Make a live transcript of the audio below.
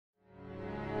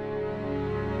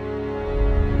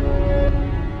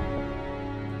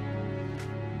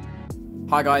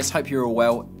Hi guys, hope you're all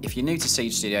well. If you're new to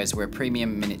Siege Studios, we're a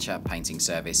premium miniature painting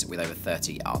service with over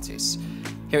 30 artists.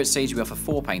 Here at Siege we offer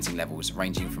 4 painting levels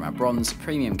ranging from our bronze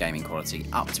premium gaming quality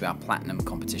up to our platinum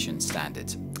competition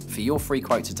standard. For your free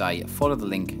quote today, follow the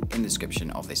link in the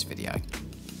description of this video.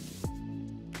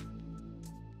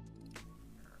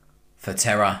 For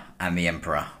Terra and the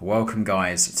Emperor, welcome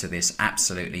guys to this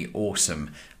absolutely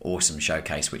awesome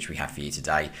showcase which we have for you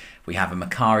today. We have a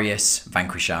Macharius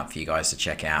Vanquisher for you guys to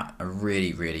check out, a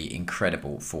really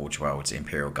incredible Forge Worlds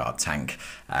Imperial Guard tank,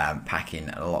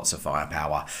 packing lots of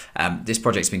firepower. This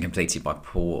project's been completed by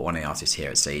Paul, one of the artists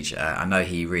here at Siege. I know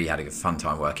he really had a fun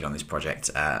time working on this project.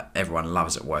 Everyone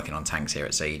loves working on tanks here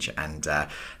at Siege, and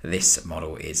this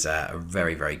model is a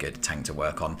very good tank to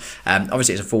work on.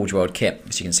 Obviously it's a Forge World kit,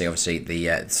 as you can see. Obviously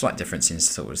the slight difference in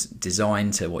sort of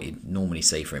design to what you'd normally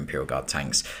see for Imperial Guard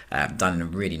tanks, done in a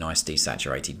really nice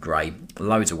desaturated grey,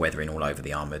 loads of weathering all over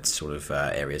the armoured sort of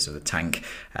areas of the tank,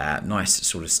 nice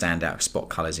sort of standout spot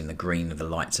colours in the green of the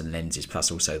lights and lenses,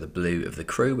 plus also the blue of the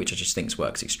crew, which I just think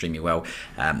works extremely well.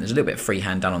 There's a little bit of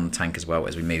freehand done on the tank as well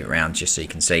as we move it around, just so you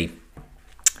can see.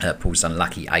 Paul's done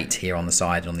lucky 8 here on the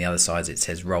side, and on the other side it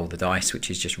says roll the dice, which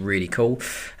is just really cool.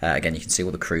 Again, you can see all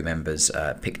the crew members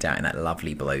picked out in that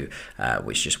lovely blue,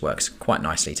 which just works quite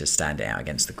nicely to stand out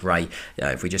against the grey.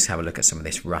 If we just have a look at some of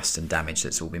this rust and damage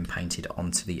that's all been painted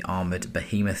onto the armoured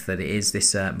behemoth that it is,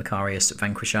 this Macharius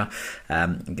Vanquisher.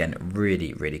 Again,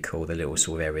 really cool, the little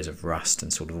sort of areas of rust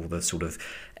and sort of all the sort of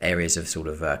areas of sort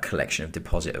of collection of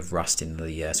deposit of rust in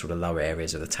the sort of lower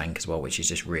areas of the tank as well, which is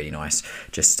just really nice.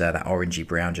 Just that orangey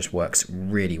brown just works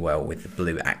really well with the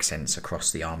blue accents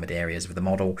across the armoured areas of the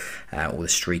model. All the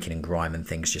streaking and grime and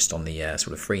things just on the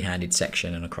sort of free-handed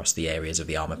section and across the areas of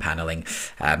the armour panelling.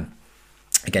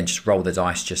 Again, just roll the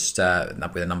dice, just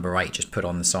with a number 8 just put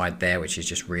on the side there, which is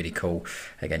just really cool.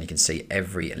 Again, you can see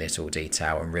every little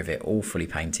detail and rivet all fully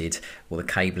painted, all the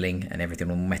cabling and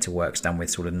everything, all the metalwork's done with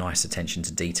sort of nice attention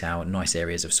to detail, nice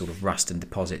areas of sort of rust and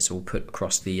deposits all put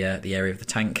across the area of the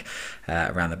tank.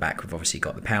 Around the back we've obviously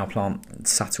got the power plant,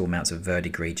 subtle amounts of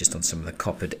verdigris just on some of the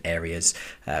coppered areas,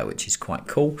 which is quite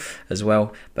cool as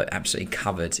well, but absolutely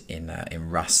covered in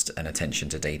rust and attention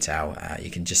to detail.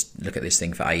 You can just look at this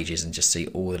thing for ages and just see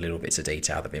all the little bits of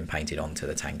detail that have been painted onto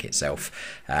the tank itself.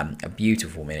 A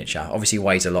beautiful miniature, obviously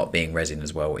weighs a lot being resin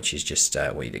as well, which is just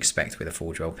what you'd expect with a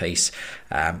Forge World piece.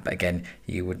 But again,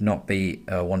 you would not be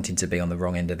wanting to be on the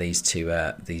wrong end of these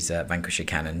Vanquisher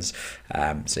cannons.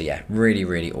 So yeah,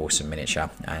 really awesome miniature,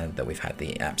 and that we've had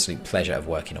the absolute pleasure of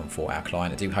working on for our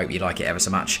client. I do hope you like it ever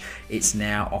so much. It's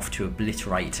now off to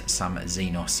obliterate some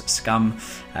Xenos scum,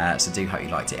 so do hope you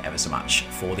liked it ever so much.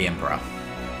 For the Emperor.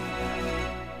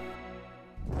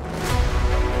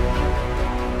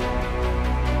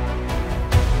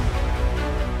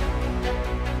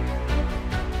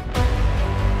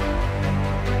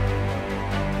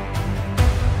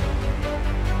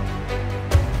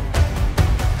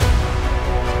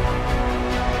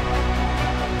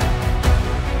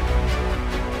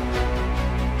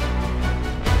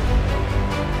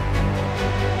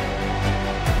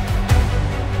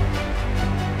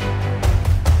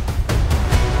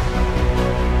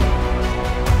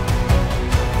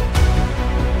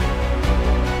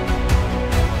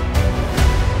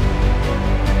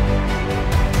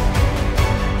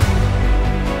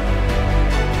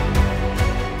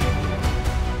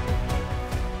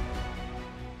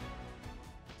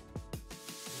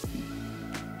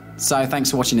 So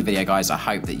thanks for watching the video guys, I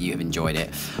hope that you have enjoyed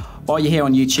it. While you're here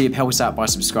on YouTube, help us out by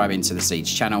subscribing to the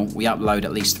Siege channel. We upload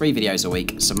at least 3 videos a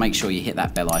week, so make sure you hit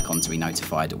that bell icon to be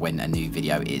notified when a new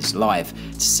video is live.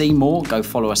 To see more, go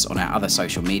follow us on our other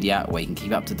social media where you can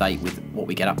keep up to date with what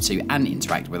we get up to and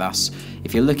interact with us.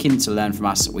 If you're looking to learn from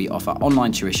us, we offer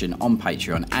online tuition on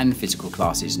Patreon and physical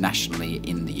classes nationally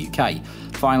in the UK.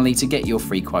 Finally, to get your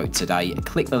free quote today,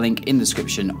 click the link in the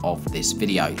description of this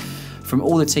video. From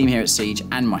all the team here at Siege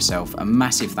and myself, a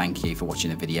massive thank you for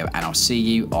watching the video, and I'll see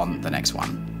you on the next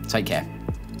one. Take care.